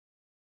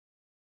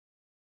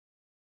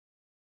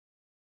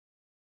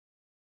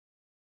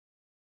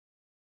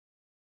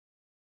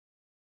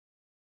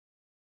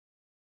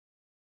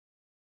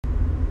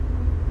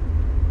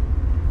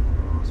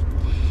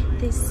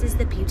This is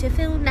the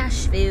beautiful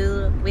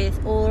Nashville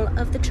with all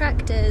of the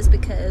tractors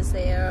because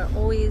they are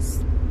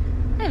always...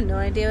 I have no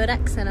idea what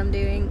accent I'm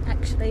doing,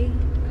 actually.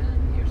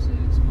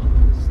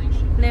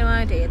 No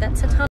idea.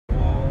 That's a ton.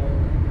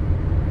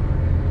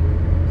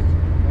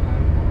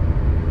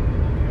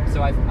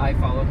 So I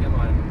follow him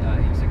on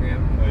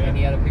Instagram, and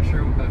he had a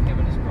picture of him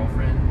and his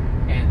girlfriend,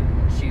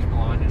 and she's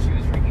blonde and she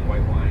was drinking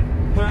white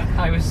wine.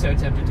 I was so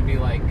tempted to be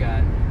like,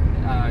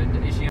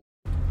 is she...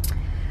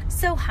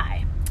 So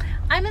hi,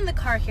 I'm in the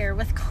car here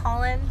with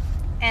Collin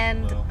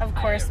and of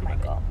course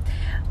Michael.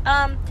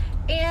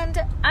 And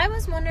I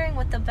was wondering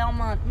what the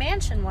Belmont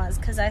Mansion was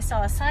because I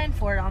saw a sign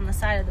for it on the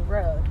side of the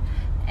road,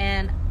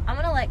 and I'm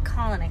gonna let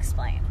Collin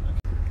explain.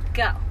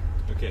 Go.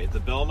 Okay,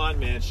 the Belmont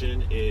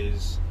Mansion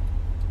is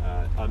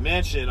a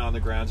mansion on the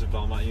grounds of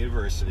Belmont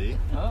University.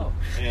 Oh.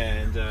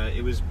 And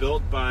it was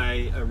built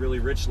by a really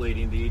rich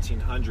lady in the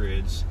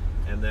 1800s,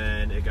 and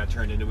then it got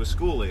turned into a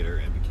school later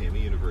and became a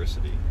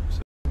university.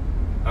 So,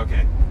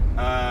 okay.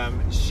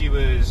 She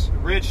was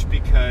rich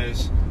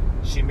because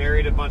she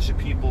married a bunch of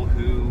people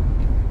who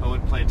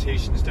owned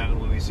plantations down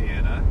in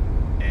Louisiana,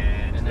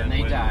 and then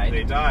when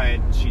they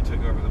died, she took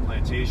over the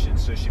plantation,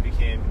 so she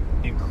became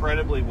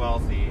incredibly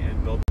wealthy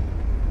and built...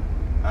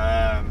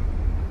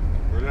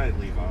 where did I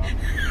leave off?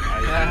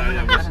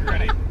 I wasn't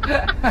ready.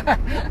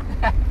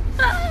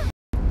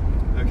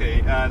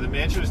 Okay, the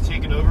mansion was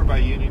taken over by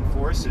Union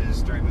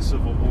forces during the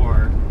Civil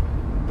War,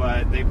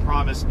 but they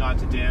promised not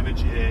to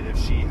damage it if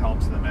she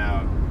helped them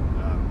out.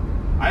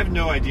 I have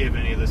no idea if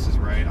any of this is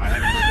right. I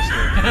haven't heard the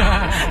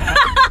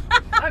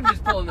story. I'm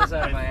just pulling this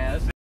out of my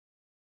ass.